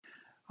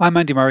I'm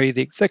Andy Murray,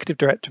 the Executive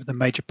Director of the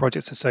Major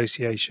Projects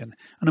Association,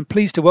 and I'm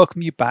pleased to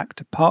welcome you back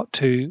to part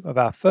two of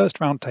our first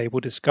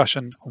roundtable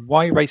discussion on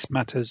why race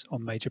matters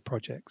on major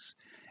projects.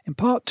 In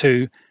part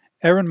two,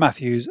 Erin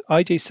Matthews,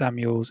 IJ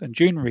Samuels, and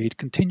June Reed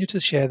continue to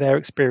share their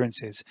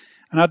experiences,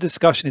 and our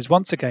discussion is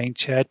once again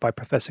chaired by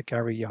Professor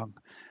Gary Young.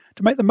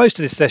 To make the most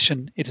of this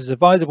session, it is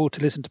advisable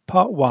to listen to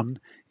part one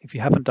if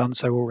you haven't done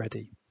so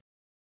already.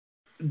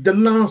 The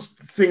last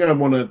thing I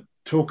want to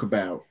talk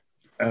about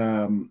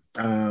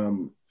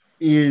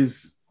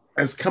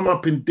has come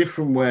up in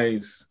different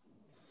ways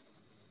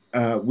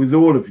with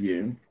all of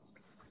you.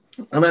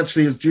 And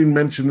actually, as June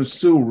mentioned, the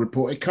Sewell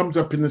report, it comes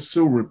up in the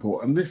Sewell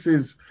report. And this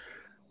is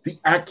the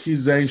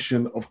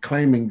accusation of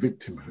claiming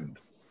victimhood.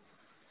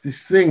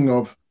 This thing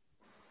of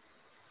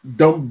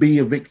don't be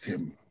a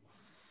victim.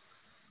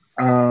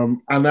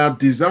 And our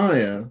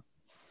desire,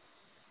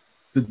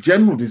 the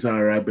general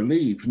desire, I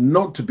believe,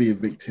 not to be a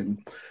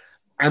victim,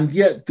 and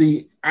yet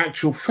the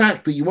actual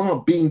fact that you are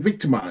being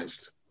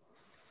victimized.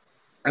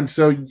 And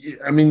so,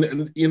 I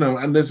mean, you know,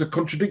 and there's a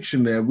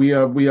contradiction there. We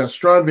are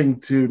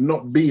striving to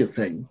not be a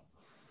thing.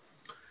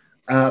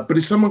 But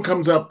if someone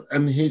comes up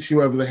and hits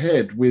you over the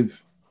head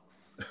with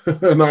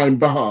an iron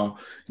bar,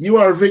 you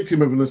are a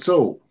victim of an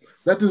assault.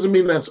 That doesn't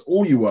mean that's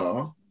all you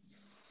are,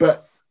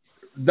 but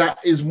that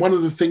is one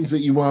of the things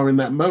that you are in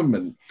that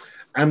moment.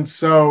 And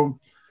so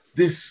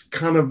this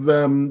kind of,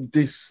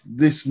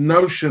 this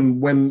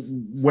notion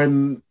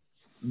when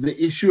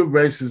the issue of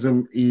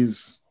racism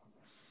is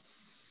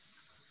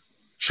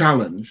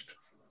challenged,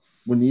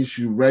 when the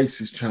issue of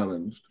race is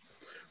challenged,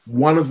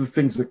 one of the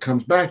things that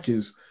comes back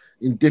is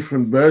in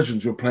different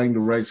versions, you're playing the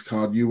race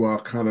card, you are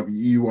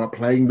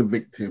playing the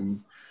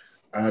victim,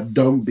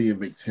 don't be a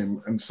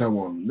victim, and so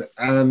on.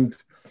 And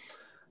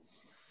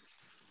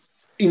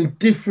in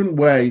different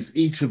ways,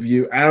 each of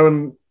you,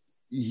 Aaron,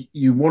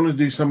 you want to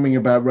do something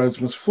about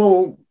Rhodes Must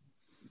Fall,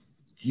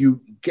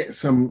 you get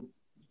some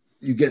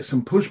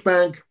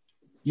pushback,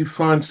 you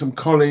find some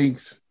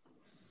colleagues,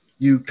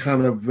 you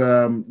kind of,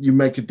 you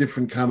make a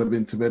different kind of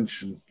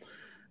intervention.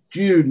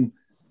 June,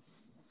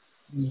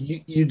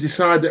 you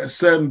decide at a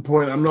certain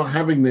point, I'm not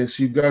having this.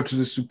 You go to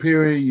the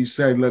superior, you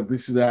say, look,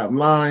 this is out of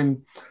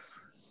line.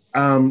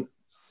 IJ,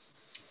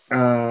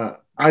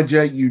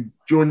 you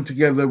join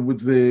together with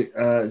the,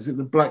 is it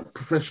the Black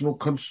Professional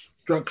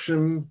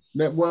Construction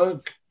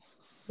Network?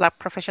 Black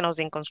Professionals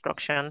in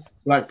Construction.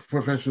 Black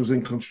Professionals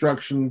in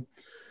Construction.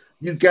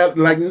 You get,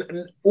 like,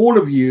 all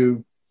of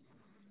you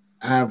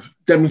have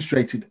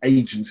demonstrated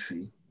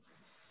agency.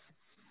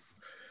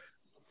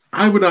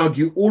 I would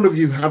argue all of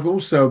you have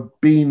also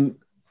been,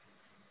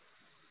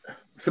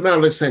 for now,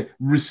 let's say,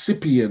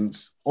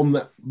 recipients on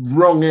the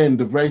wrong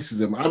end of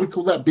racism. I would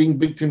call that being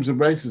victims of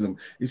racism.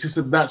 It's just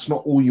that that's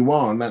not all you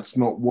are, and that's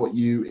not what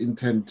you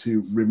intend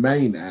to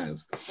remain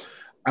as.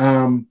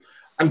 And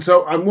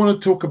so I want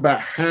to talk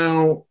about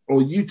how,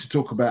 or you to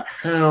talk about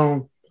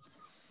how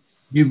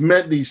you've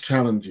met these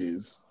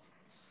challenges,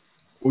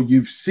 or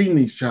you've seen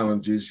these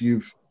challenges,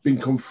 you've been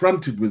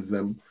confronted with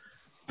them,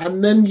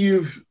 and then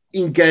you've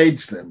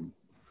engaged them,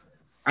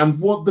 and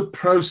what the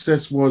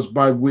process was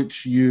by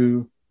which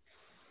you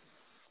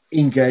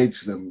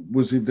engaged them.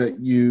 Was it that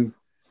you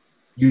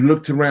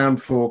looked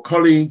around for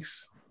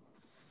colleagues,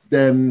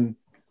 then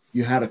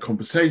you had a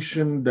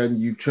conversation, then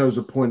you chose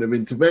a point of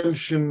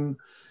intervention,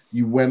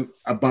 you went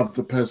above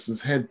the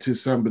person's head to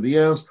somebody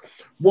else?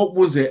 What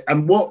was it,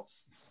 and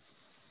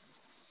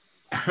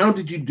how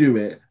did you do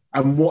it,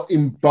 and what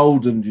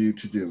emboldened you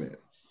to do it?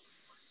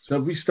 So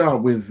we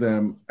start with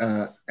Erin.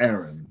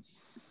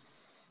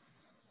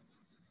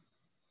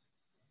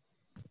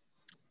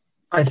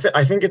 I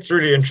think it's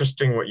really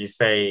interesting what you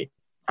say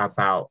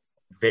about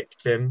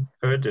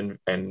victimhood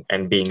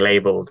and being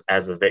labeled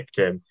as a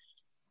victim.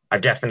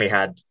 I've definitely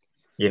had,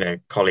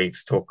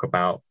 colleagues talk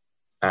about,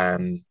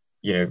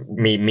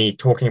 me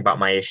talking about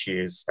my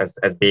issues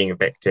as being a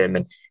victim,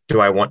 and do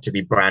I want to be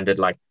branded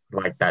like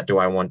that? Do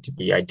I want to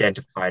be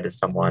identified as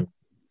someone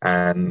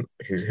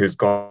who's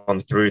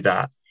gone through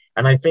that?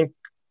 And I think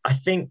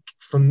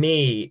for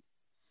me,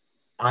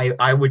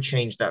 I would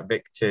change that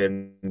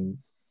victim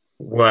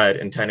word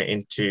and turn it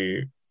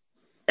into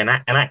an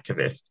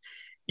activist.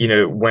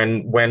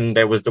 When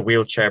there was the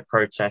wheelchair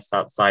protests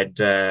outside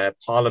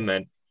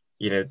Parliament,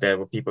 there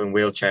were people in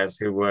wheelchairs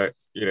who were,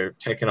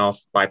 taken off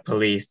by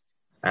police,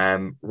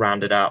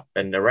 rounded up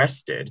and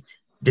arrested.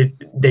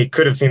 They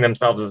could have seen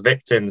themselves as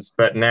victims,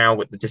 but now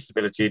with the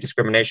Disability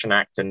Discrimination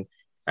Act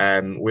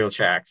and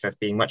wheelchair access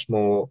being much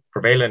more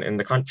prevalent in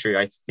the country,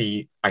 I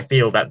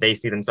feel that they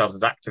see themselves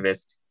as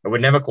activists and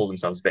would never call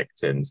themselves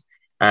victims.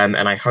 And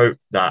I hope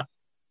that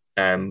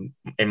in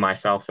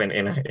myself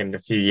in a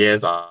few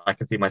years, I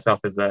can see myself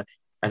as an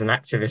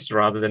activist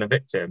rather than a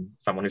victim,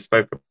 someone who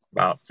spoke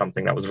about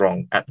something that was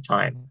wrong at the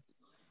time.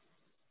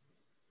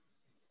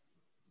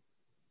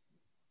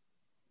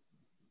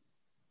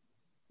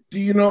 Do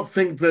you not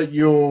think that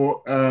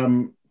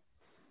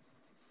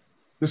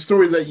the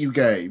story that you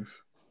gave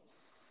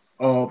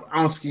of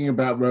asking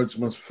about Rhodes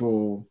Must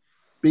Fall,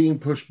 being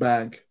pushed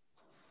back,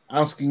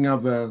 asking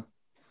other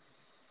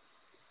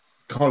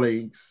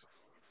colleagues,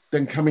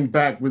 then coming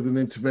back with an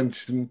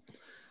intervention,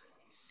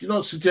 do you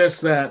not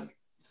suggest that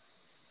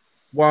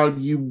while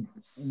you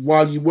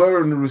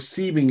were on the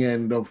receiving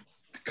end of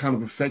kind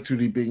of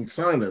effectively being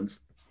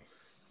silenced,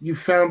 you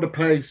found a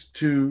place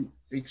to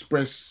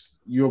express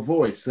your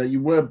voice, that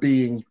you were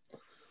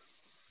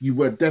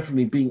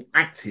definitely being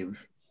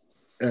active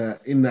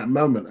in that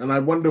moment? And I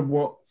wonder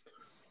what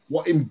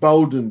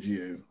emboldened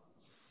you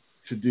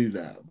to do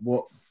that.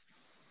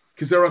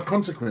 Because there are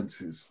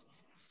consequences.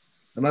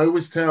 And I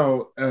always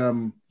tell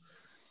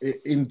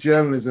in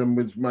journalism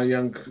with my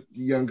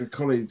younger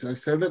colleagues, I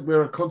say, look,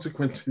 there are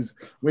consequences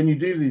when you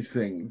do these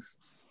things.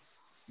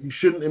 You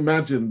shouldn't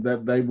imagine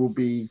that they will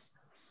be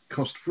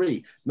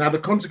cost-free. Now, the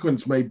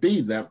consequence may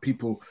be that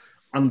people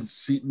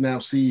now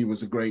see you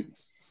as a great,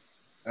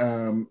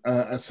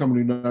 as someone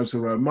who knows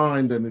their own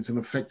mind and is an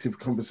effective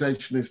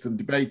conversationalist and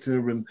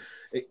debater. And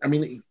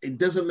it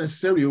doesn't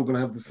necessarily all going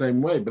to have the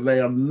same way, but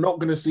they are not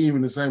going to see you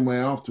in the same way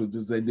afterwards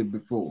as they did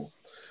before.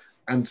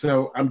 And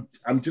so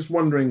I'm just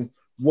wondering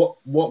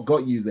what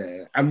got you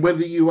there, and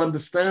whether you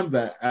understand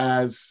that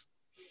as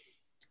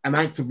an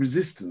act of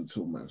resistance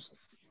almost.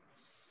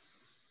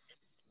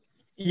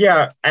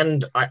 Yeah,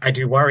 and I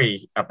do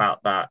worry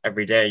about that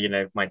every day. You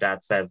know, my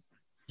dad says,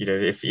 you know,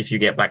 if you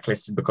get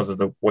blacklisted because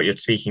of what you're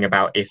speaking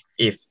about, if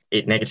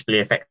it negatively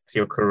affects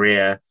your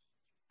career,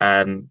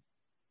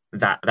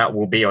 that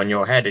will be on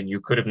your head, and you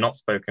could have not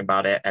spoken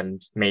about it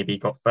and maybe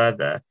got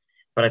further.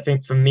 But I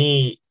think for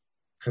me,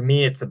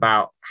 it's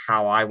about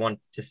how I want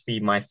to see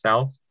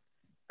myself,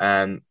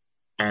 and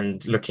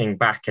looking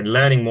back and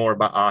learning more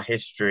about our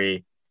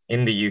history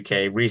in the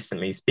UK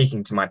recently,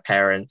 speaking to my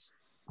parents,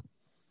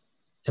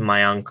 to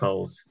my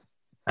uncles,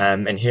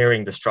 and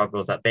hearing the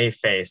struggles that they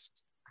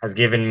faced has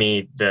given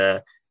me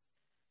the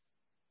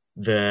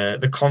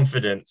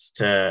confidence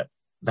that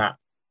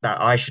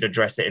I should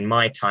address it in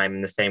my time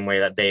in the same way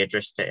that they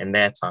addressed it in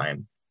their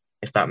time,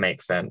 if that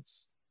makes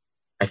sense.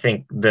 I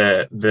think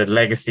the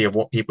legacy of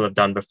what people have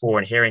done before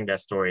and hearing their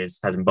stories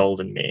has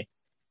emboldened me.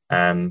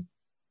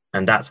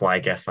 And that's why I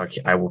guess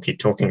I will keep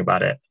talking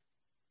about it.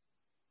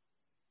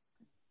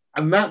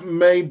 And that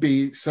may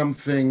be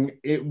something,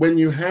 when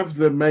you have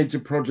the major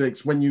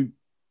projects, when you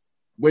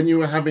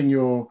are having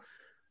your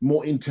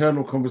more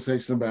internal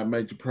conversation about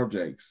major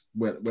projects,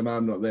 when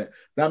I'm not there,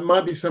 that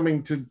might be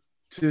something to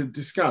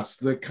discuss,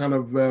 the kind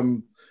of,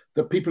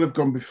 that people have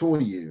gone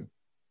before you.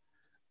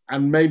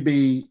 And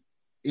maybe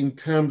in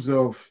terms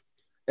of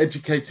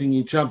educating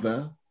each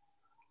other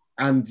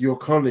and your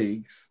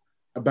colleagues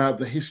about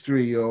the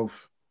history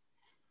of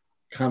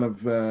kind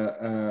of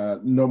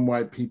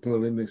non-white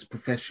people in this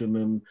profession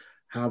and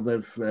how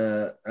they've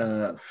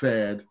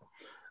fared.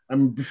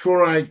 And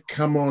before I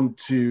come on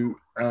to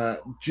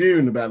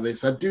June about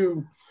this, I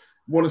do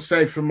want to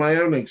say from my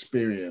own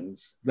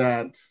experience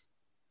that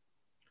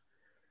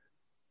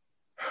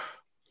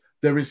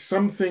there is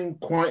something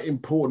quite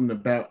important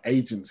about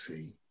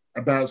agency,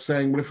 about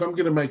saying, well, if I'm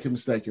going to make a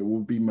mistake, it will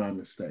be my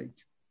mistake.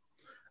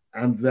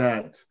 And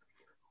that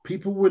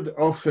people would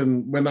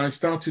often, when I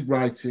started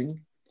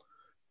writing,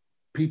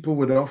 people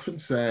would often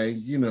say,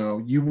 you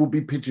know, you will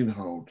be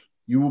pigeonholed,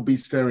 you will be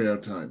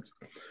stereotyped.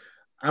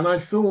 And I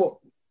thought,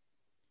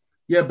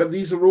 yeah, but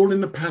these are all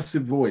in the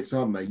passive voice,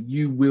 aren't they?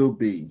 You will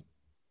be,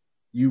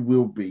 you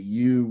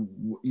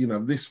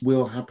know, this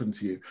will happen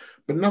to you.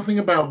 But nothing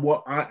about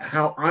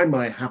how I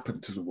might happen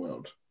to the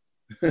world.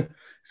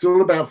 It's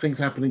all about things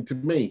happening to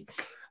me.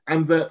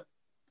 And that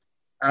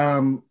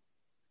an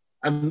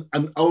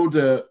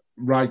older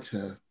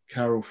writer,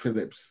 Carol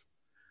Phillips,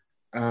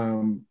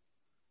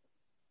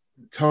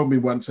 told me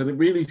once, and it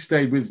really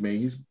stayed with me.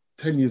 He's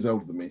 10 years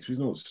older than me, so he's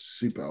not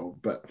super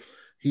old, but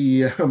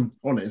he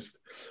honest.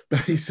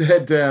 But he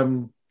said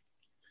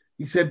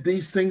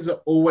these things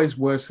are always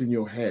worse in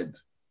your head.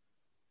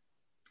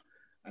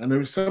 And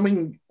there is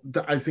something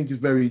that I think is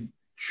very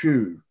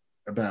true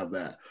about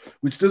that,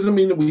 which doesn't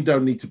mean that we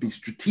don't need to be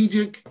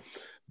strategic,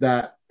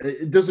 that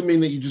it doesn't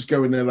mean that you just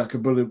go in there like a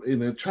bullet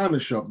in a china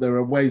shop. There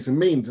are ways and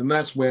means, and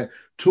that's where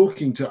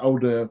talking to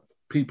older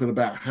people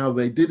about how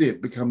they did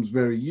it becomes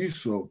very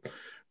useful.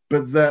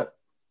 But that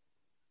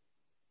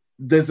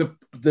there's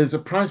a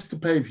price to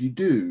pay if you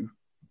do,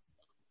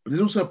 but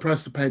there's also a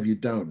price to pay if you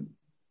don't.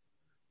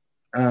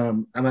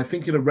 And I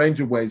think in a range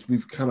of ways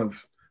we've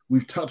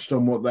touched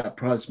on what that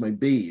price may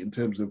be in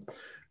terms of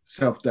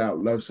self-doubt,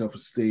 low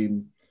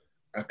self-esteem,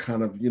 a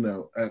kind of, you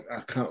know,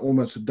 a kind of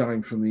almost a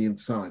dying from the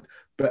inside.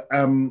 But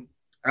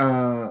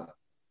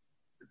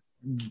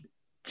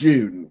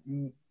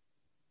June,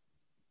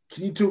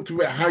 can you talk to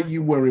me about how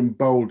you were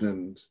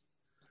emboldened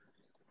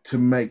to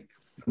make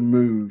the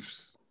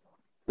moves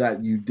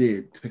that you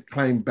did to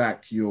claim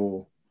back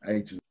your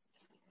agency?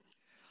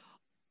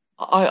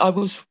 I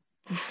was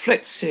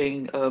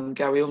reflecting,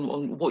 Gary,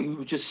 on what you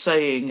were just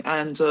saying,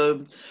 and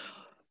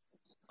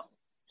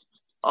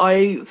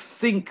I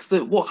think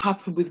that what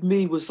happened with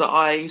me was that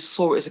I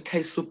saw it as a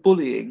case of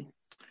bullying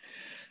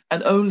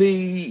and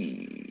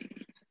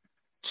only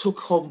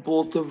took on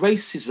board the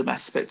racism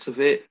aspect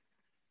of it,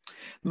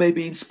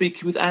 maybe in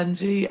speaking with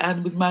Andy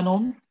and with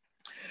Manon.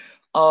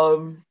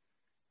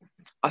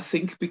 I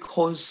think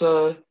because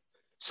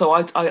so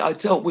I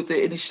dealt with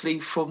it initially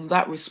from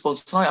that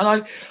response,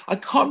 and I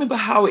can't remember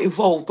how it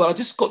evolved, but I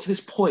just got to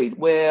this point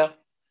where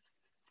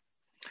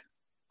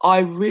I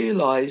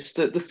realised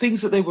that the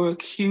things that they were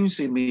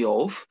accusing me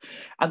of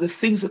and the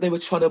things that they were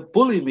trying to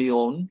bully me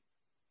on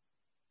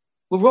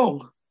were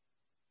wrong.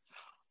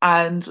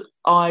 And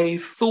I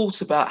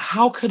thought about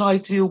how can I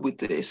deal with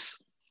this?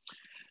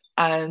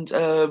 And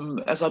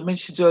as I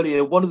mentioned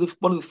earlier, one of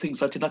the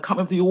things I did, I can't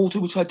remember the order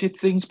which I did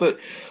things, but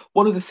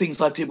one of the things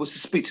I did was to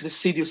speak to the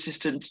senior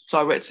assistant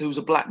director, who was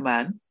a black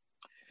man.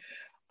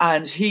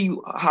 And he,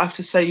 I have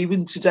to say,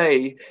 even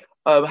today,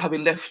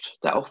 having left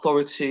that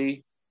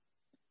authority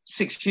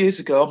 6 years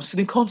ago, I'm still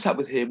in contact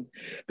with him,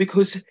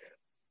 because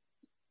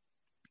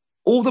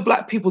all the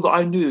black people that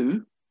I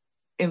knew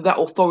in that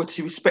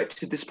authority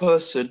respected this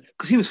person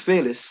because he was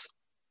fearless.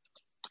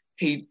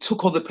 He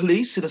took on the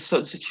police in a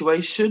certain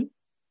situation,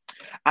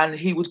 and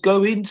he would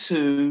go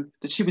into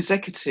the chief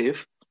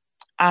executive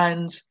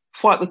and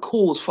fight the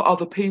cause for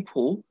other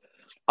people,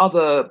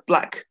 other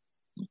black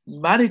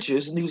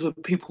managers, and these were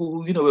people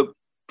who, you know, were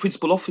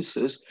principal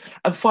officers,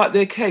 and fight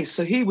their case.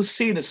 So he was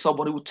seen as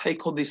someone who would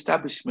take on the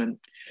establishment.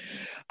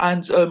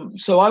 And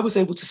so I was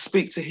able to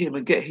speak to him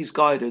and get his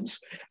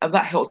guidance, and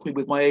that helped me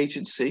with my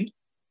agency.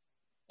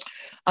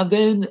 And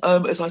then,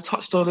 as I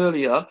touched on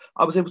earlier,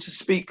 I was able to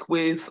speak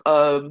with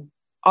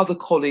other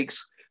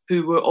colleagues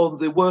who were on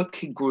the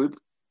working group,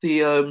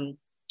 the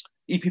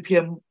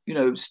EPPM, you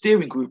know,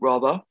 steering group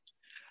rather,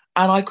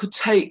 and I could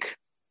take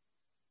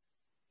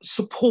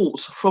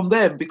support from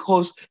them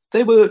because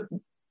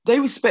they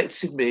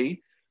respected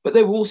me, but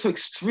they were also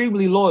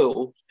extremely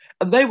loyal,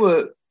 and they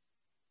were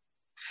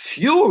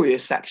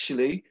furious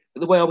actually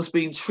at the way I was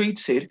being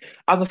treated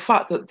and the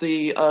fact that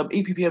the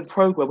EPPM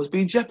program was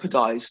being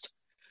jeopardized.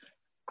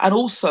 And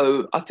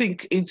also, I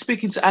think in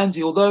speaking to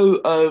Andy,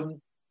 although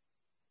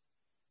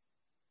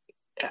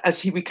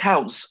as he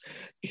recounts,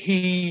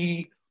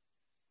 the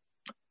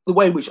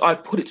way in which I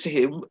put it to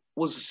him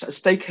was a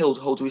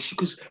stakeholder issue,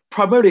 because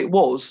primarily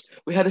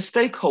we had a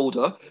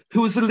stakeholder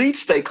who was the lead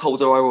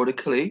stakeholder,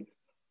 ironically,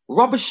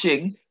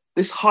 rubbishing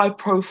this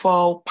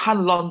high-profile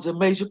Pan-London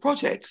major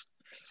project.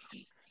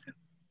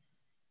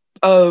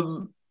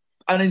 And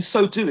in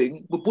so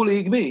doing, were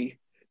bullying me.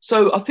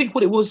 So I think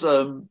what it was,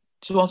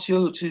 to answer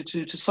you,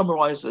 to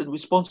summarize and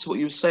respond to what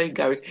you were saying,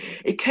 Gary,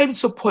 it came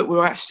to a point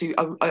where actually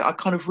I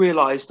kind of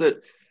realized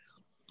that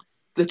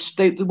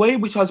the way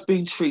in which I was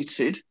being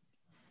treated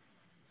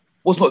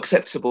was not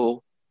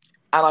acceptable,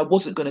 and I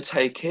wasn't going to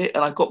take it.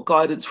 And I got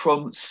guidance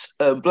from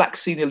black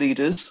senior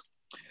leaders,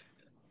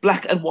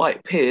 black and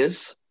white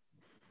peers,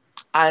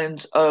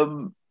 and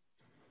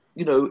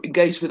you know,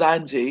 engaged with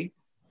Andy,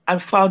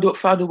 and found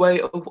a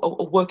way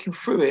of working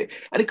through it.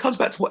 And it comes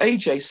back to what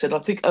AJ said. I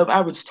think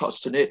Aaron's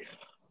touched on it.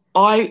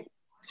 I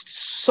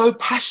so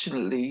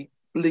passionately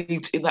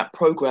believed in that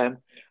program,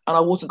 and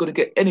I wasn't going to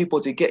get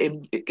anybody get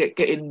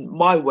in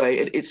my way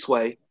and its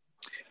way.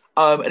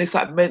 And if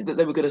that meant that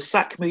they were going to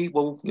sack me,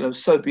 well, you know,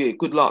 so be it.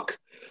 Good luck.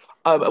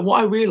 And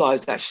what I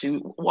realised actually,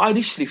 what I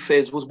initially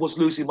feared was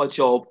losing my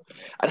job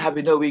and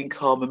having no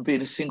income and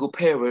being a single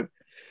parent.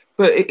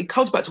 But it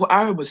comes back to what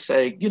Aaron was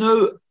saying. You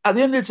know, at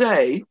the end of the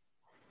day,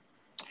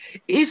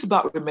 it is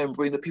about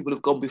remembering that people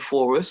have gone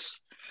before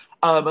us.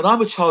 And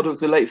I'm a child of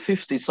the late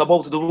 50s, so I'm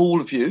older than all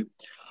of you.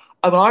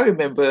 And I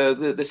remember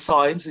the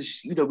signs,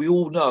 as you know, we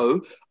all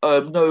know,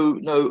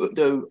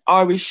 no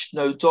Irish,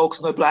 no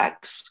dogs, no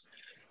blacks.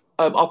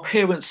 Our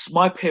parents,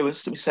 my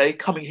parents, let me say,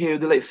 coming here in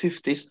the late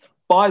 50s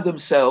by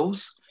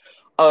themselves,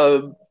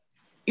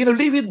 you know,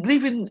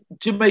 leaving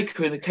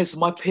Jamaica in the case of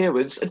my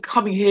parents and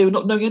coming here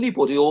not knowing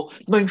anybody or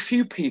knowing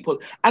few people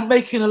and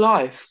making a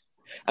life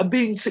and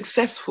being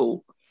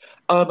successful,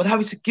 and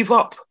having to give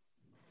up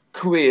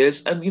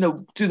careers and, you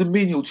know, do the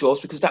menial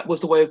jobs because that was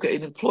the way of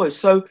getting employed.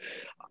 So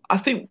I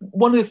think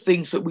one of the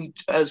things that we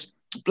as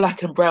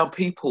black and brown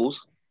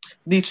peoples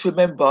need to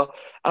remember,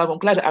 and I'm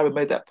glad that Aaron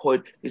made that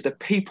point, is the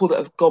people that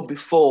have gone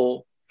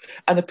before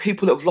and the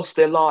people that have lost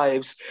their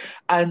lives.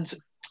 And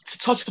to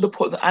touch on the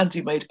point that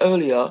Andy made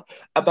earlier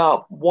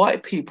about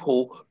white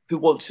people who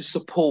want to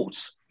support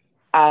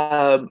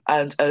and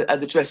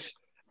address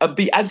and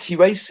be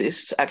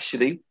anti-racist,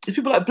 actually, is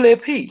people like Blair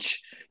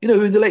Peach, you know,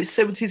 in the late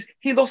 70s,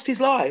 he lost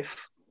his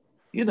life,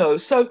 you know.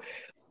 So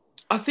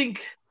I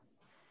think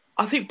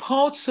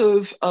part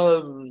of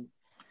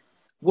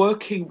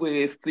working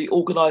with the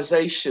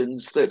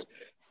organisations that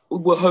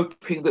we're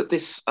hoping that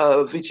this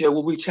video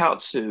will reach out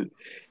to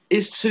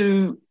is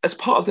to, as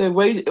part of their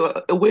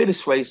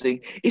awareness raising,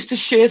 is to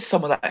share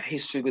some of that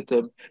history with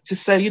them, to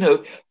say, you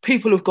know,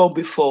 people have gone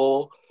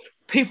before,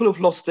 people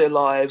have lost their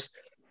lives.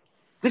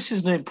 This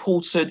is an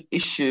important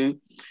issue.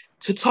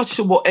 To touch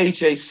on what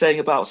AJ is saying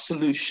about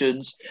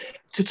solutions,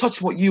 to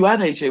touch on what you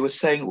and AJ were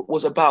saying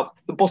was about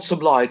the bottom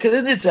line. Because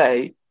at the end of the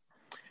day,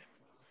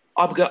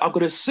 I'm going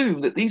to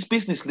assume that these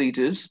business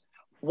leaders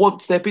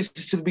want their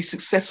business to be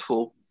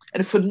successful.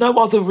 And if for no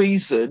other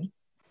reason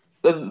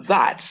than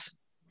that,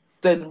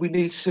 then we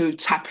need to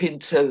tap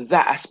into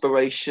that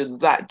aspiration,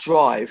 that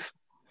drive.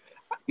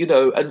 you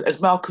know, and as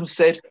Malcolm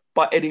said,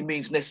 by any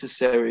means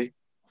necessary,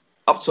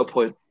 up to a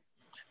point.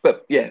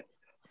 But yeah,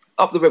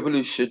 up the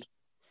revolution.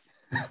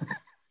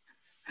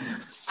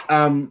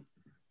 I'm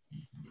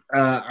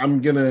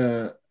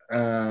gonna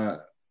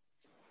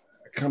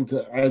come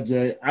to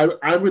AJ.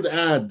 I would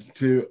add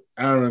to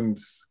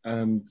Aaron's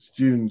and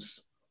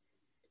June's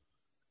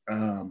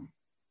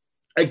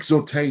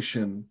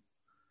exhortation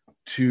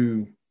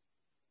to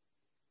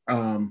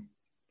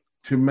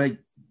make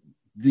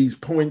these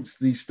points,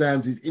 these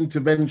stands, these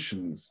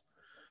interventions,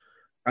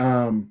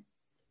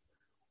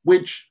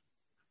 which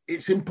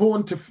it's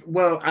important to,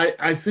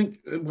 I think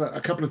a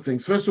couple of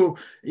things. First of all,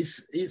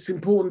 it's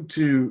important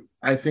to,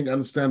 I think,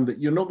 understand that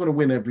you're not going to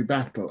win every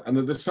battle, and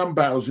that there's some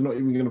battles you're not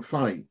even going to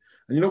fight,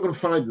 and you're not going to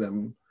fight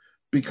them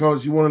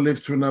because you want to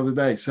live to another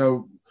day.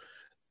 So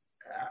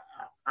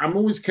I'm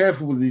always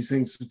careful with these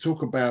things to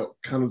talk about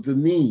kind of the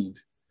need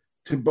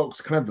to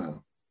box clever.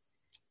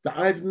 That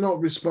I've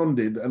not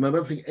responded, and I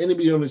don't think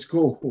anybody on this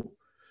call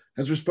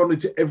has responded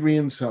to every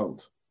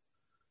insult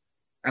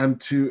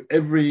and to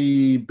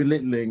every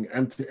belittling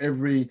and to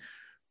every,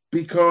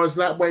 because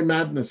that way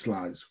madness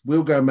lies.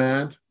 We'll go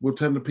mad, we'll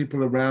turn the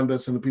people around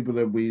us and the people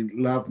that we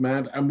love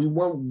mad, and we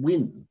won't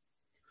win.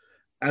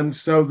 And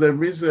so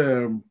there is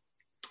an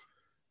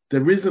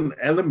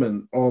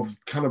element of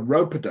kind of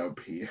rope-a-dope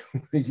here.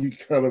 You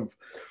kind of,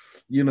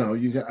 you know,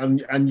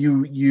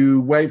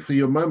 you wait for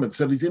your moment.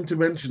 So these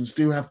interventions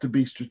do have to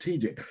be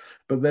strategic,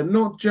 but they're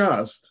not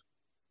just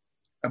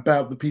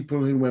about the people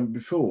who went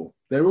before.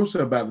 They're also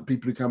about the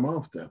people who come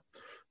after,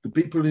 the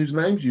people whose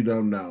names you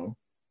don't know,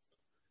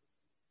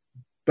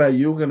 but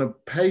you're going to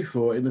pay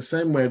for in the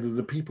same way that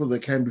the people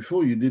that came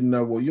before you didn't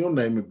know what your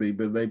name would be,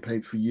 but they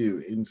paid for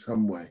you in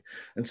some way.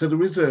 And so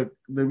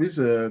there is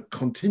a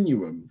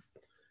continuum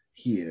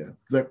here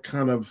that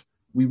kind of,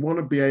 we want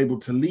to be able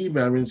to leave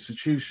our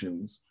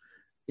institutions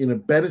in a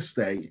better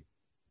state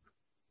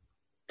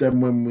than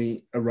when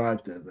we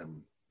arrived at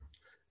them.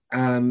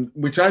 And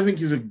which I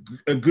think is a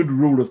good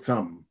rule of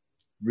thumb,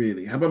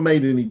 really. Haven't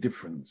made any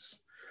difference.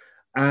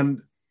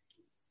 And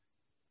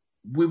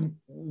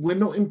we're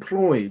not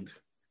employed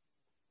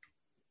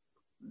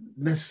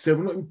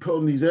necessarily, we're not put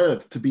on this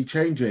earth to be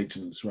change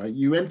agents, right?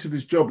 You enter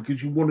this job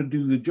because you want to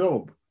do the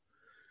job.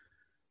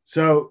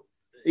 So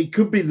it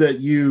could be that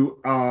you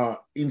are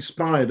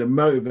inspired and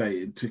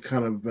motivated to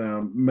kind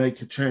of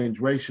make a change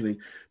racially,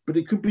 but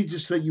it could be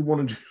just that you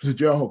want to do the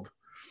job.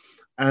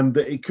 And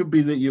it could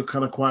be that you're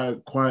kind of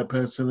quiet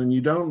person and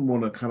you don't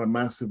want to kind of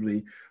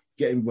massively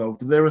get involved.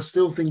 But there are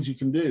still things you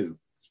can do.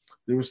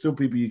 There are still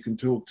people you can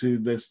talk to.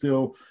 There's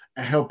still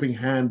a helping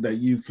hand that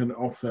you can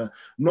offer.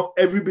 Not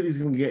everybody's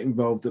going to get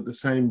involved at the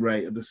same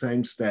rate, at the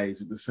same stage,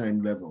 at the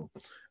same level.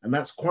 And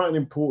that's quite an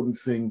important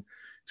thing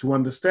to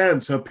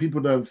understand. So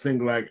people don't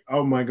think like,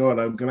 oh my God,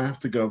 I'm going to have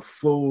to go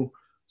full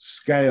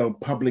scale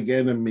public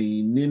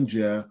enemy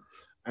ninja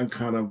and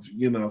kind of,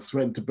 you know,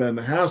 threaten to burn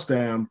the house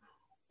down,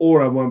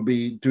 or I won't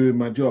be doing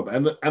my job.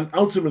 And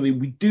ultimately,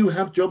 we do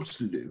have jobs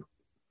to do.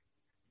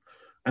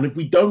 And if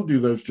we don't do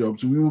those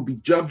jobs, we will be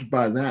judged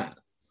by that.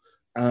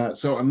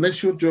 So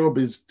unless your job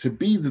is to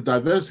be the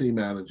diversity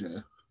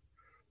manager,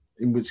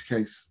 in which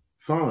case,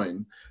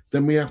 fine,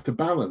 then we have to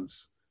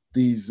balance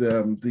these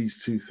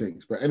two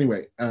things. But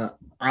anyway,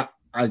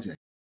 IJ.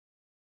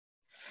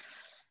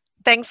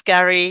 Thanks,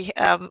 Gary.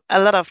 A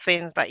lot of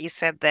things that you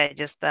said there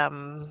just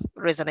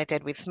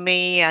resonated with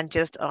me, and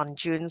just on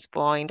June's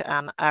point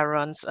and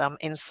Aaron's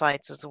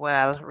insights as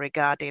well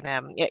regarding,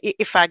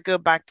 if I go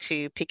back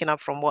to picking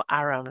up from what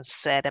Aaron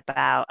said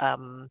about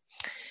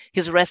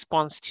his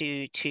response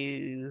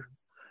to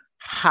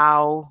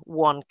how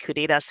one could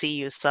either see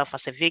yourself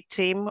as a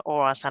victim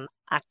or as an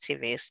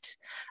activist.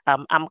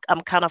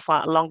 I'm kind of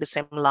along the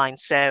same line.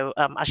 So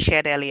I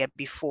shared earlier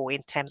before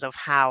in terms of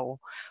how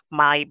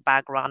my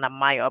background and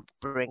my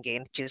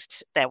upbringing,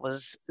 just there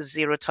was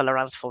zero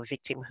tolerance for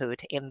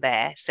victimhood in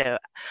there. So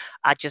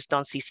I just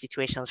don't see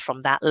situations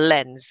from that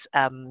lens.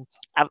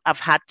 I've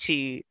had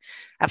to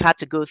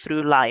go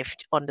through life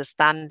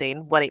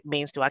understanding what it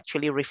means to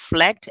actually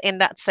reflect in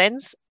that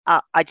sense.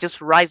 I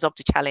just rise up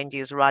to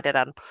challenges rather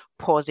than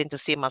pausing to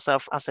see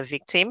myself as a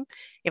victim,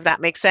 if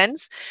that makes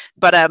sense.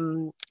 But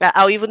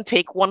I'll even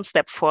take one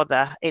step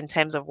further in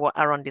terms of what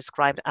Aaron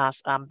described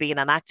as being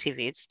an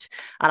activist.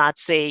 And I'd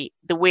say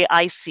the way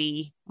I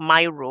see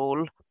my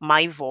role,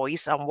 my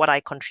voice, and what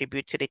I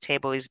contribute to the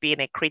table is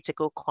being a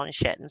critical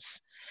conscience.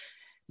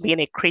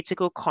 Being a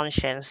critical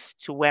conscience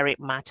to where it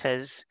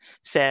matters.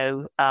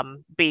 So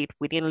be it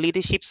within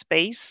leadership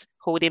space,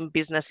 holding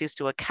businesses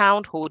to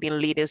account, holding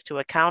leaders to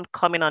account,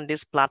 coming on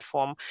this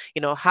platform,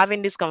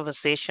 having this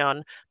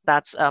conversation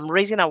that's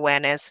raising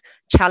awareness,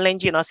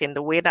 challenging us in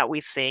the way that we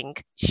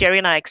think,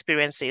 sharing our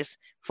experiences.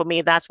 For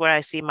me, that's where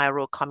I see my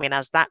role coming,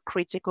 as that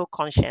critical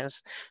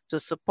conscience to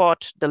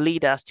support the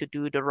leaders to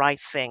do the right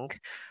thing.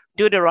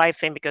 Do the right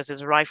thing because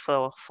it's right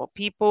for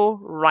people,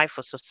 right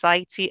for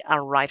society,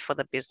 and right for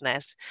the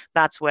business.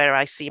 That's where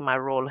I see my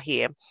role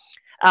here.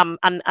 And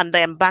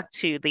then back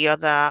to the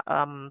other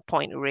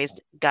point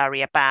raised,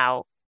 Gary,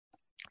 about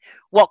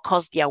what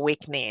caused the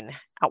awakening.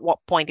 At what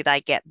point did I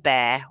get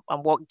there,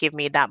 and what gave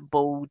me that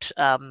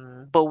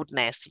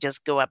boldness to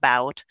just go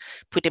about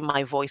putting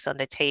my voice on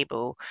the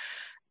table?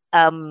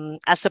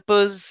 I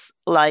suppose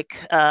like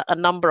a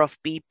number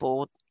of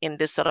people in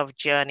this sort of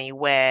journey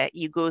where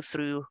you go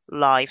through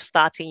life,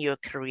 starting your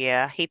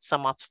career, hit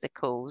some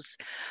obstacles,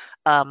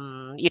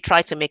 you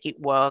try to make it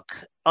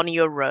work on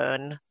your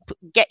own,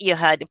 put your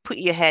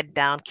head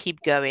down, keep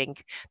going.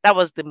 That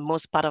was the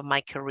most part of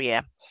my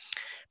career.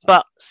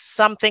 But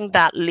something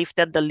that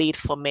lifted the lead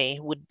for me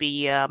would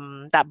be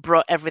that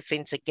brought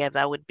everything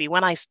together would be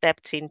when I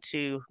stepped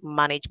into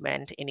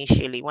management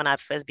initially, when I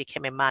first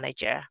became a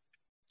manager.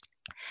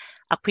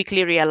 I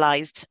quickly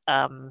realized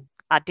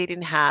I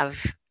didn't have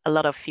a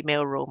lot of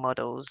female role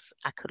models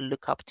I could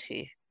look up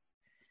to.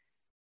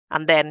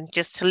 And then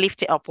just to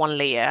lift it up one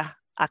layer,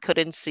 I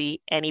couldn't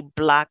see any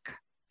Black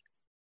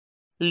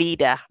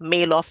leader,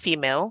 male or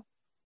female,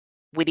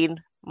 within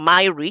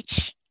my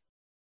reach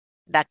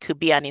that could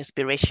be an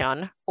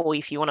inspiration, or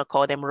if you want to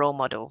call them role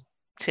model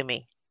to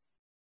me.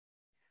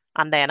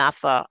 And then I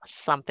thought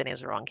something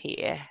is wrong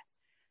here.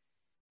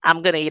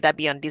 I'm going to either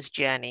be on this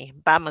journey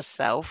by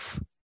myself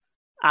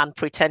and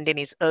pretending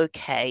it's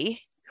okay,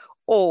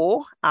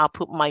 or I'll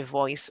put my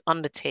voice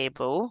on the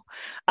table.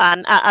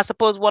 And I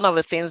suppose one of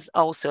the things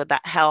also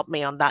that helped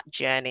me on that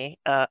journey,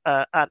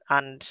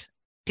 and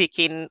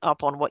picking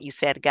up on what you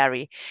said,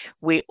 Gary,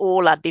 we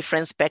all are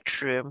different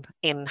spectrum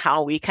in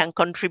how we can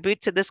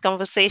contribute to this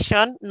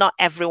conversation. Not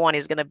everyone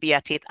is going to be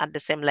at it at the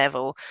same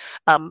level.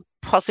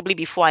 Possibly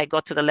before I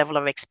got to the level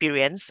of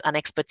experience and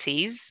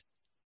expertise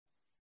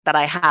that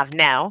I have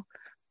now,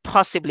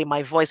 possibly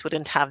my voice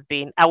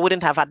I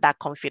wouldn't have had that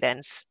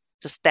confidence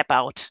to step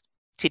out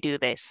to do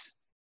this.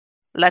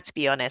 Let's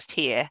be honest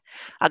here.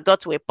 I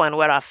got to a point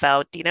where I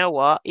felt, you know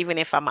what, even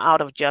if I'm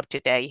out of job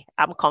today,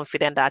 I'm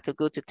confident that I could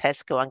go to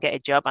Tesco and get a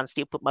job and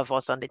still put my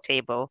voice on the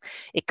table.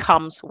 It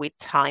comes with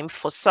time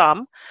for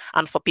some,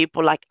 and for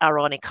people like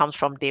Aaron, it comes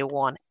from day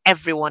one.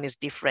 Everyone is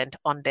different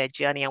on their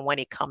journey and when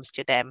it comes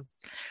to them.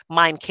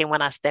 Mine came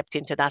when I stepped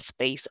into that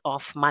space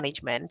of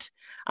management,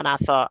 and I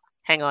thought,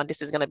 hang on,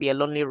 this is going to be a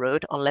lonely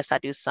road unless I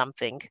do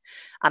something.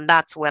 And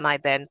that's when I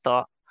then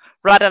thought,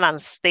 rather than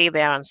stay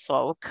there and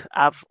sulk,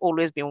 I've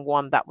always been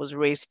one that was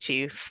raised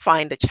to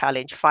find a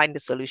challenge, find the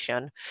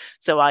solution.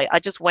 So I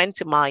just went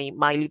to my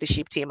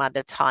leadership team at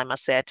the time. I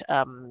said,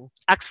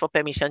 ask for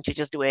permission to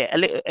just do a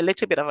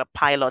little bit of a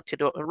pilot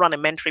to run a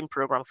mentoring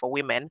program for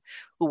women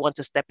who want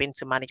to step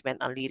into management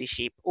and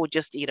leadership, or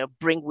just,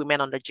 bring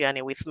women on the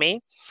journey with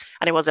me.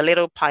 And it was a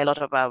little pilot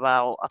of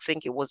about, I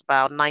think it was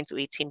about 9 to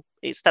 18.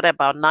 It started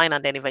about 9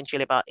 and then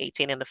eventually about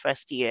 18 in the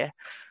first year.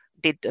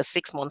 Did a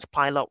 6 months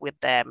pilot with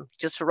them,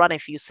 just to run a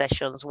few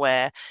sessions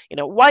where,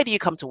 why do you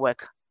come to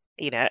work?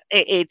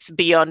 It's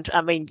beyond,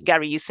 I mean,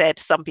 Gary, you said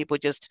some people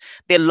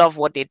they love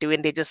what they're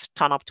doing. They just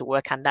turn up to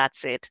work and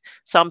that's it.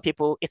 Some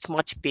people, it's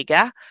much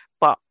bigger,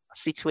 but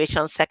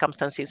situations,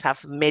 circumstances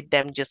have made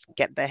them just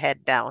get their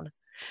head down.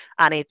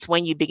 And it's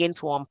when you begin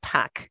to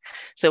unpack.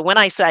 So when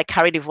I say I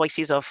carry the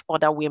voices of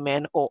other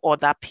women or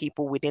other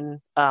people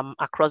within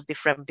across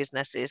different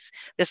businesses,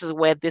 this is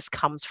where this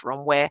comes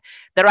from, where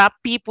there are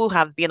people who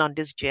have been on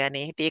this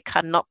journey. They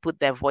cannot put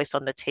their voice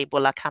on the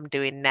table like I'm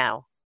doing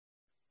now.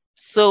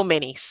 So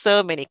many,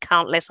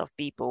 countless of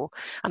people.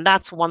 And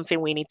that's one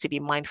thing we need to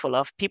be mindful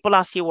of. People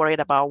are still worried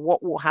about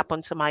what will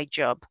happen to my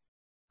job.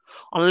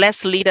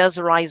 Unless leaders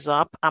rise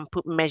up and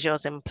put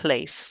measures in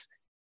place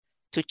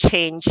to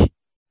change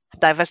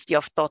diversity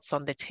of thoughts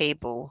on the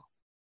table.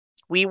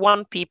 We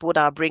want people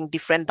that bring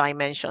different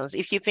dimensions.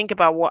 If you think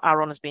about what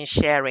Aaron has been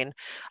sharing,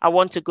 I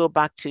want to go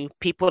back to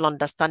people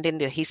understanding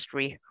the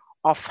history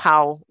of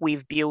how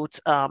we've built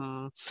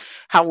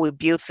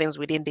things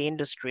within the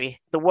industry.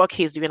 The work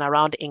he's doing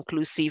around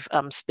inclusive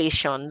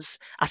stations,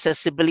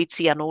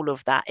 accessibility, and all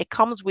of that. It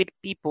comes with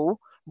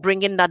people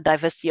bringing that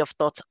diversity of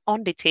thoughts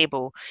on the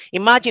table.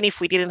 Imagine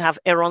if we didn't have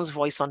Aaron's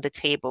voice on the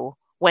table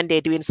when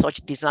they're doing such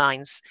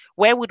designs.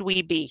 Where would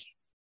we be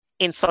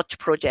in such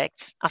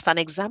projects, as an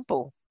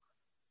example?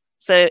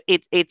 So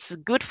it's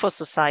good for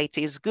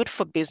society, it's good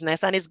for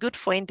business, and it's good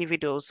for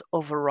individuals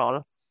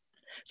overall.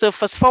 So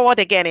fast forward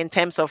again in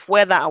terms of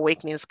where that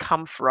awakenings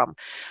come from.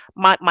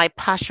 My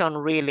passion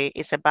really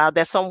is about,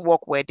 there's some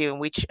work we're doing,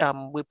 which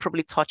we'll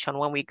probably touch on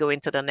when we go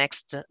into the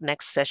next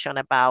session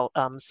about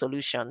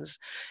solutions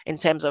in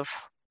terms of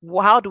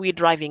how do we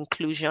drive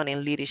inclusion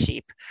in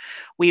leadership.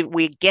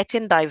 We're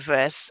getting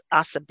diverse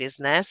as a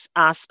business,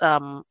 as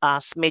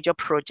major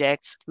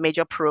projects,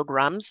 major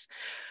programs.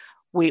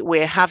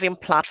 We're having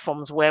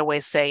platforms where we're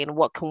saying,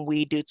 what can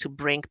we do to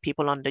bring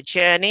people on the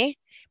journey?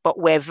 But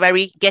we're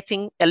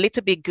getting a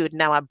little bit good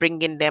now at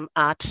bringing them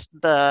at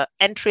the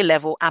entry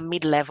level and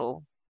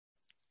mid-level.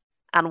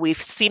 And we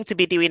seem to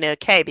be doing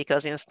okay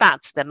because in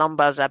stats, the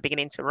numbers are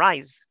beginning to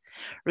rise.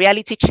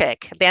 Reality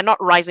check, they're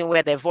not rising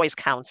where their voice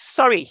counts.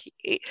 Sorry,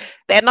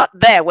 they're not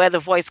there where the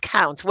voice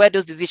counts, where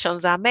those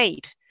decisions are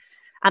made.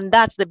 And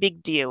that's the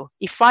big deal.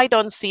 If I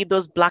don't see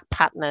those Black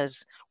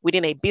partners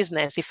within a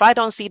business, if I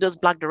don't see those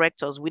Black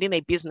directors within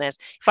a business,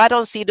 if I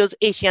don't see those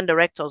Asian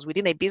directors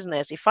within a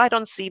business, if I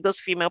don't see those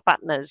female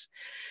partners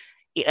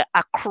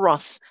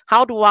across,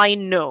 how do I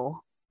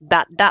know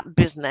that that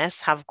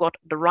business have got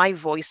the right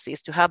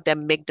voices to help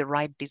them make the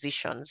right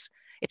decisions?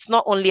 It's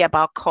not only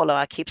about color,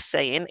 I keep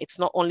saying. It's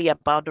not only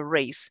about the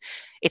race.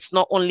 It's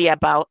not only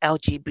about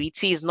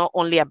LGBT. It's not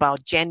only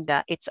about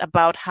gender. It's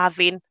about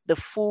having the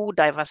full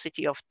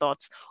diversity of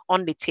thoughts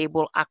on the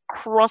table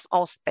across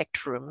all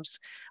spectrums.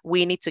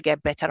 We need to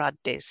get better at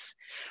this.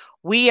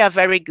 We are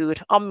very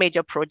good on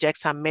major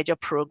projects and major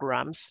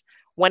programs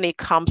when it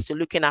comes to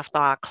looking after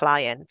our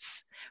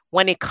clients,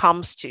 when it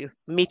comes to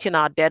meeting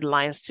our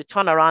deadlines, to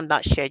turn around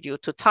that schedule,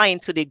 to tie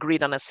into the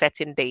grid on a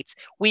certain date.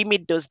 We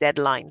meet those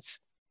deadlines.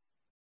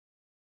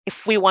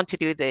 If we want to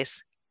do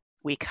this,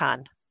 we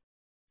can.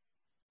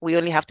 We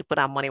only have to put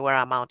our money where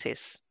our mouth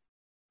is.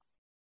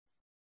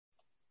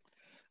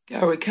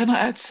 Gary, can I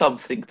add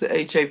something that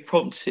AJ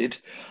prompted?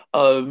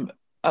 And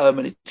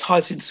it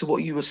ties into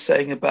what you were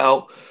saying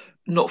about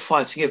not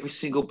fighting every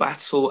single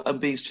battle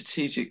and being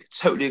strategic.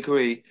 Totally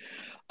agree.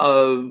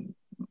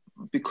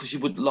 Because you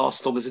wouldn't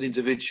last long as an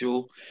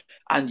individual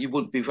and you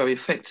wouldn't be very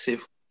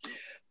effective.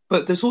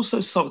 But there's also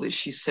something that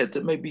she said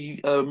that made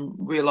me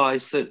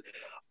realize that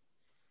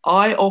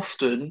I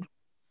often,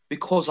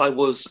 because I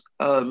was,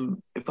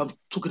 if I'm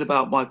talking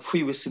about my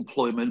previous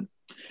employment,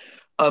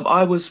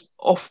 I was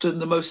often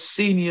the most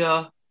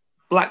senior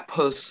Black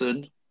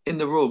person in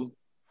the room.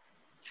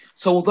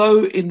 So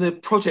although in the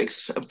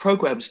projects and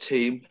programs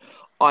team,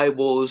 I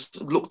was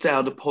looked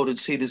down upon and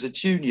seen as a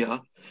junior,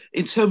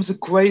 in terms of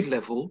grade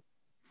level,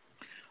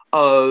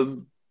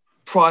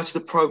 prior to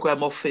the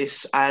program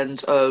office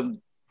and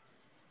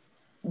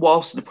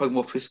whilst in the program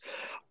office,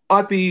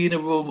 I'd be in a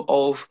room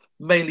of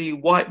mainly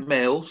white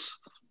males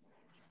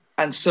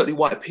and certainly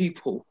white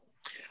people.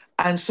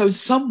 And so in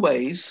some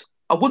ways,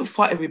 I wouldn't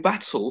fight every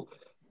battle,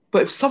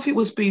 but if something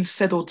was being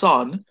said or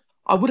done,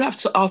 I would have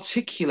to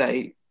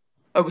articulate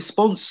a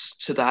response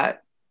to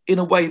that in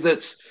a way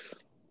that,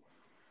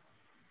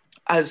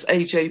 as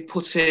AJ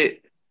put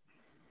it,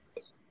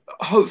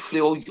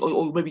 hopefully,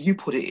 or maybe you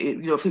put it,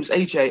 you know, if it was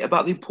AJ,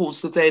 about the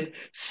importance of then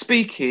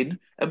speaking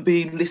and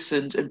being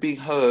listened and being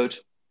heard.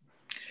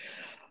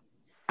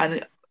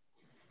 And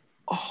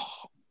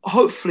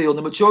hopefully on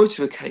the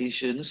majority of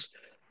occasions,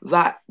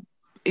 that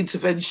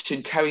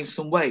intervention carrying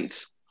some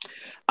weight.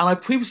 And I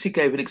previously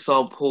gave an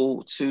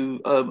example to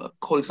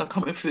colleagues, I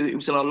can't remember if it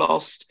was in our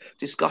last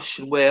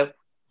discussion, where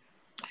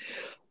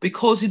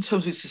because in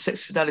terms of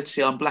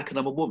intersectionality, I'm Black and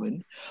I'm a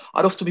woman,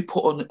 I'd often be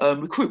put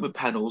on recruitment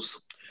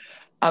panels.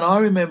 And I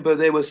remember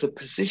there was a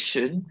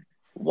position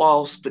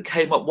that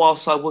came up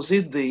whilst I was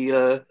in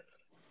the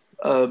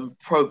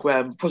project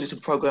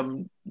and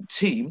program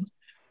team,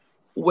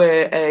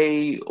 where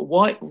a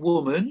white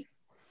woman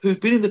who'd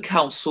been in the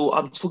council,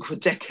 I'm talking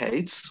for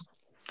decades,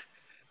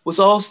 was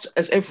asked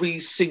as every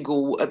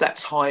single, at that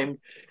time,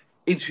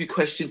 interview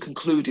question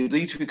concluded.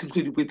 The interview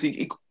concluded with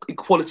the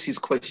equalities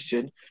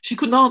question. She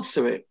couldn't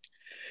answer it.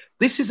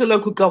 This is a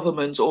local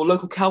government, or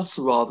local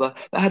council rather,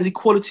 that had an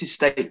equality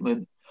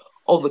statement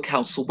on the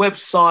council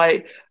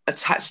website,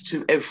 attached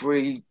to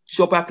every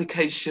job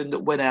application that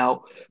went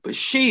out. But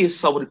she, as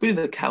someone who'd been in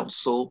the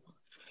council,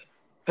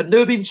 had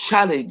never been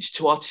challenged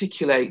to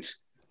articulate,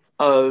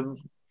 to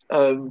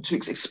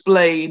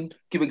explain,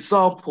 give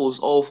examples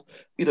of,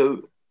 you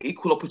know,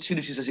 equal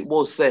opportunities as it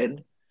was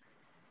then,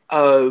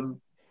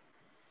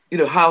 you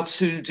know, how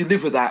to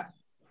deliver that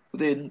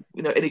within,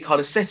 you know, any kind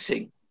of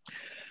setting.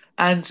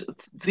 And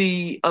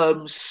the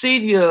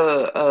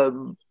senior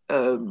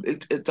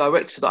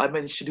director that I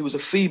mentioned, who was a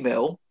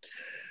female,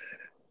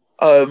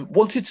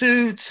 wanted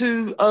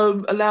to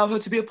allow her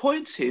to be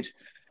appointed.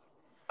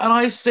 And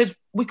I said,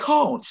 we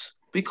can't,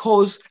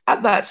 because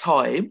at that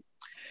time,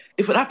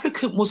 if an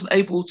applicant wasn't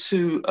able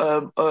to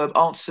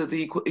answer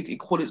the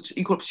equal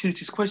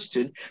opportunities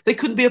question, they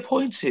couldn't be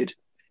appointed.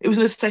 It was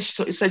an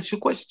essential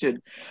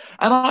question.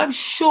 And I'm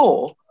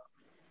sure,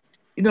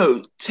 you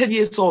know, 10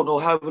 years on,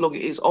 or however long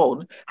it is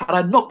on, had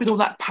I not been on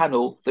that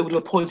panel, they would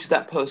have appointed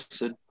that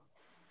person.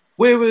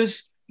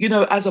 Whereas, you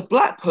know, as a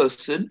Black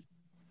person,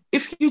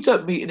 if you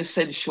don't meet an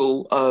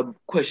essential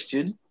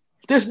question,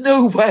 there's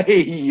no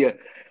way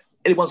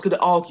anyone's going to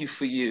argue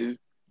for you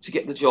to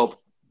get the job.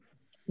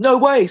 No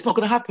way, it's not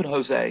going to happen,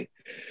 Jose.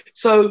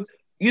 So,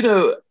 you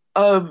know,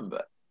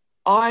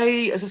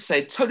 I, as I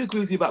said, totally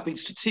agree with you about being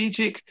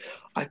strategic.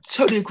 I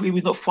totally agree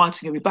with not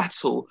fighting every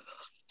battle.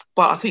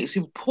 But I think it's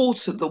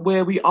important that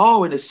where we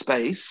are in a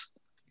space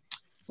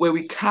where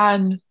we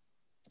can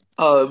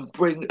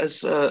bring,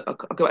 as I'll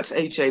go back to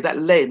AJ, that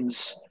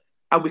lens,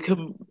 and we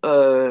can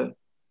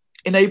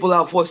enable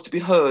our voice to be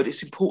heard,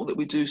 it's important that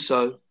we do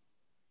so.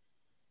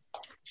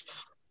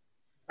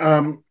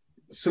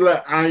 So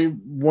I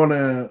want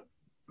to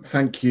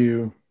thank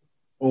you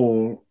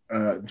all,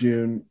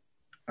 June,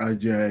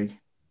 AJ,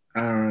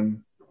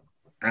 Aaron,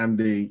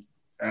 Andy.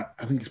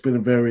 I think it's been a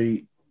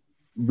very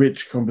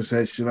rich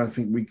conversation. I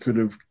think we could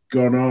have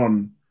gone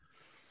on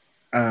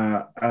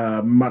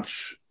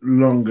much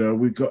longer.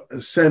 We've got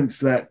a sense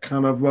that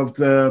kind of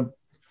the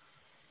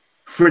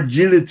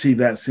fragility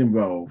that's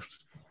involved,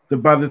 that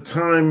by the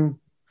time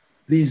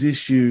these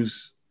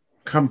issues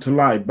come to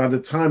light, by the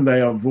time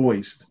they are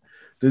voiced,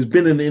 there's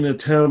been an inner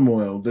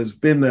turmoil. There's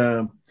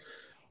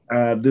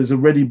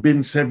already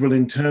been several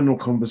internal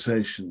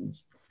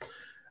conversations,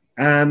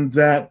 and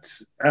that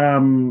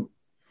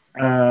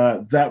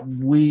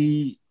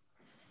we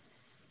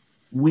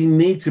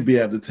need to be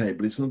at the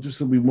table. It's not just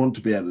that we want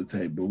to be at the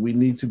table. We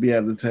need to be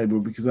at the table,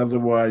 because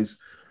otherwise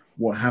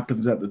what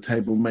happens at the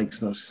table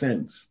makes no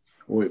sense,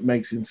 or it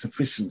makes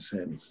insufficient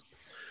sense.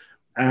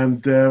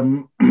 And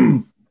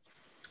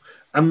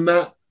and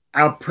that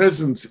our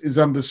presence is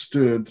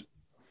understood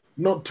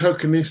not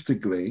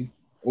tokenistically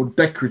or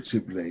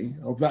decoratively,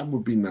 oh, that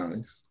would be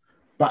nice,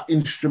 but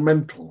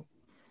instrumental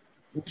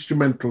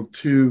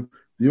to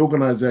the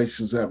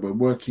organizations that we're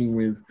working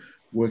with,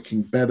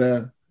 working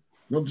better,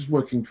 not just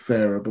working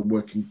fairer, but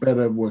working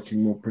better,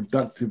 working more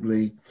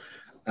productively,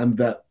 and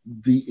that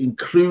the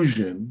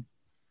inclusion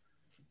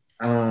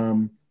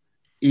has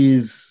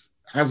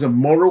a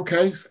moral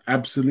case,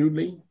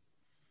 absolutely,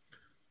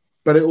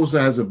 but it also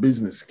has a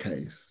business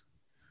case,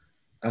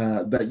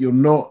 that you're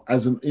not,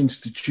 as an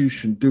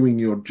institution, doing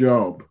your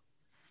job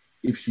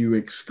if you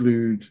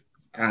exclude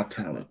our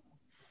talent.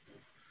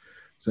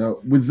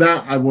 So with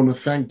that, I want to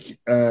thank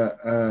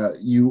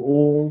you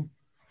all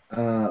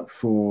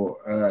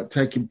for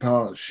taking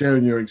part,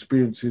 sharing your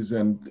experiences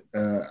and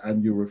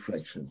your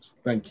reflections.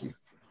 Thank you.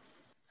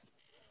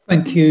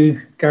 Thank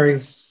you,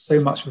 Gary, so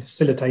much for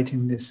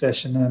facilitating this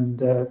session, and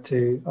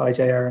to IJ,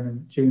 Aaron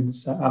and June,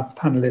 our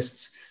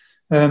panelists.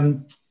 I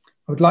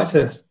would like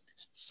to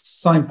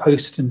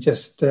signpost and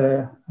just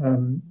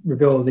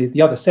reveal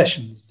the other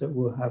sessions that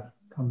we'll have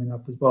coming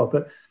up as well.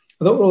 But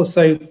I thought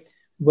also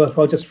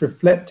worthwhile just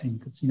reflecting,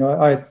 because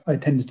I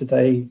attended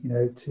today,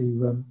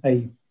 to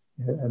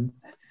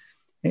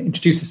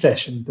introduce a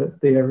session, but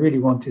they really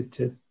wanted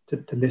to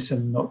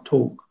listen, not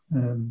talk,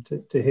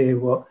 to hear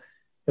what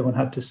everyone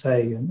had to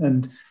say,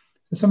 and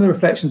some of the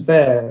reflections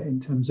there in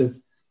terms of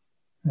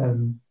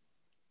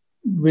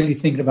really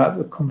thinking about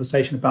the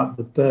conversation about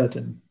the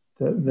burden,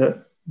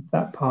 that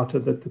part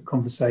of the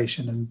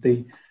conversation, and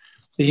the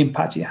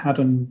impact it had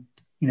on,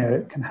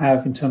 it can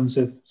have in terms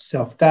of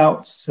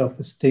self-doubt,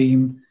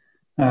 self-esteem,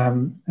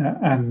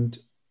 and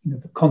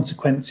the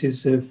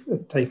consequences of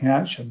taking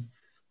action.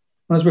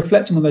 When I was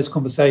reflecting on those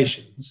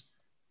conversations,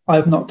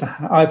 I've not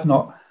had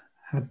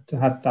to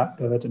have that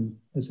burden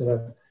as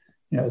a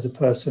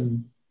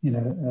person,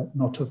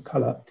 not of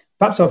colour.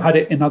 Perhaps I've had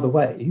it in other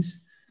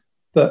ways,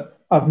 but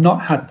I've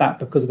not had that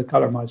because of the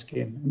colour of my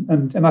skin.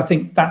 And I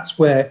think that's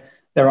where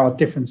there are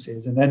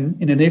differences. And then,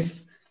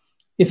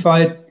 if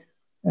I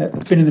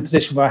had been in a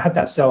position where I had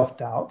that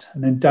self-doubt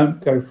and then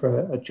don't go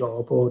for a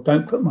job or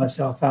don't put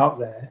myself out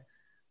there,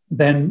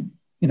 then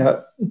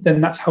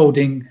that's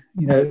holding,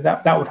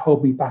 that would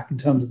hold me back in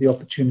terms of the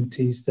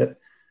opportunities that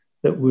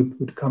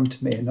would come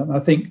to me. And I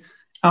think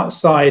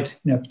outside,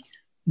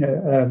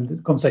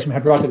 the conversation we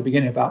had right at the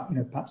beginning about,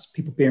 perhaps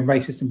people being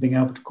racist and being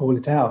able to call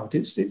it out.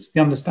 It's the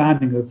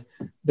understanding of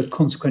the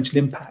consequential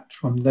impact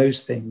from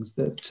those things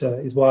that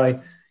is why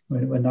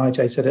when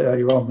IJ said it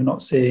earlier on, we're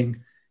not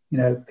seeing,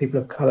 people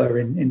of colour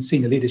in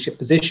senior leadership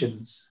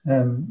positions.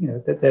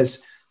 That there's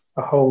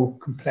a whole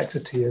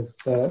complexity of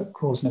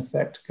cause and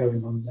effect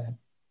going on there.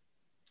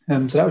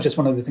 So that was just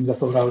one of the things I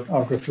thought I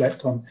would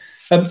reflect on.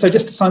 So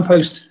just to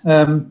signpost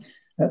the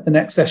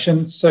next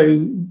session.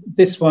 So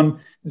this one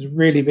has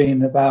really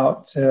been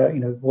about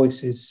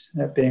voices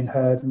being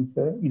heard, and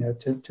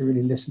to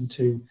really listen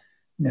to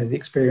the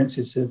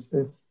experiences of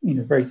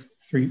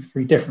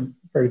three different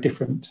very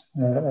different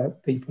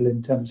people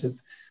in terms of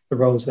the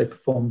roles they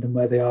performed and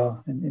where they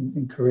are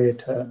in career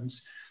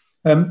terms.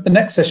 The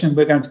next session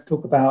we're going to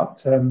talk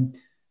about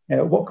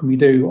what can we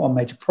do on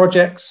major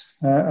projects,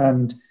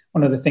 and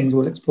one of the things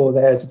we'll explore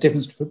there is the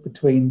difference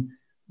between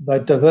the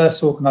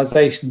diverse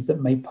organisations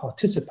that may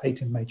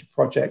participate in major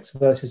projects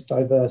versus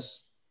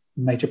diverse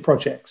major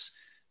projects.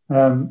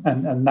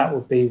 And that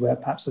will be where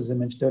perhaps, as I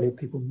mentioned earlier,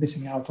 people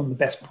missing out on the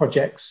best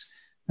projects,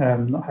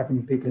 not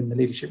having people in the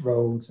leadership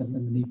roles, and the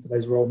need for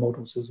those role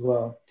models as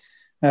well.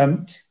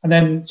 And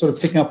then sort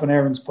of picking up on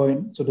Aaron's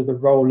point, sort of the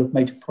role of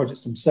major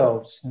projects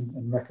themselves,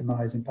 and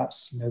recognising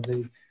perhaps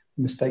the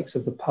mistakes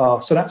of the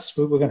past. So that's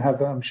what we're going to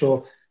have, I'm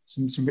sure,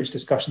 some rich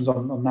discussions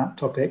on that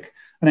topic.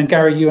 And then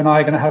Gary, you and I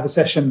are going to have a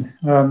session,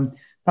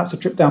 perhaps a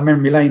trip down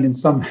memory lane in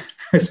some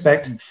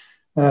respect,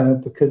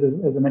 because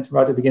as I mentioned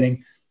right at the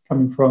beginning,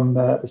 coming from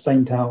the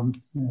same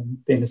town,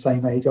 being the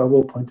same age, I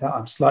will point out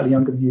I'm slightly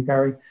younger than you,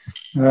 Gary,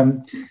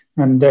 and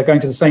going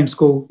to the same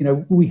school.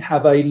 We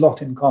have a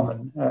lot in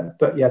common,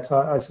 but yet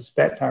I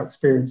suspect our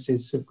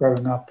experiences of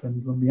growing up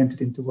and when we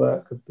entered into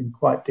work have been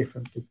quite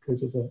different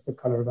because of the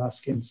colour of our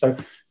skin. So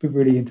it'd be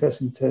really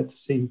interesting to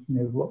see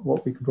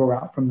what we can draw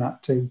out from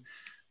that too.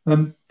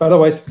 But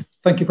otherwise,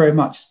 thank you very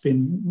much.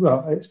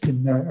 It's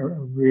been a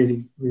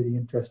really, really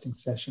interesting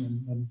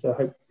session, and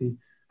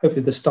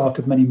hopefully the start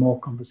of many more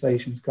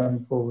conversations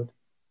going forward.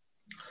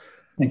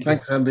 Thank you.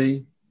 Thanks,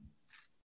 Andy.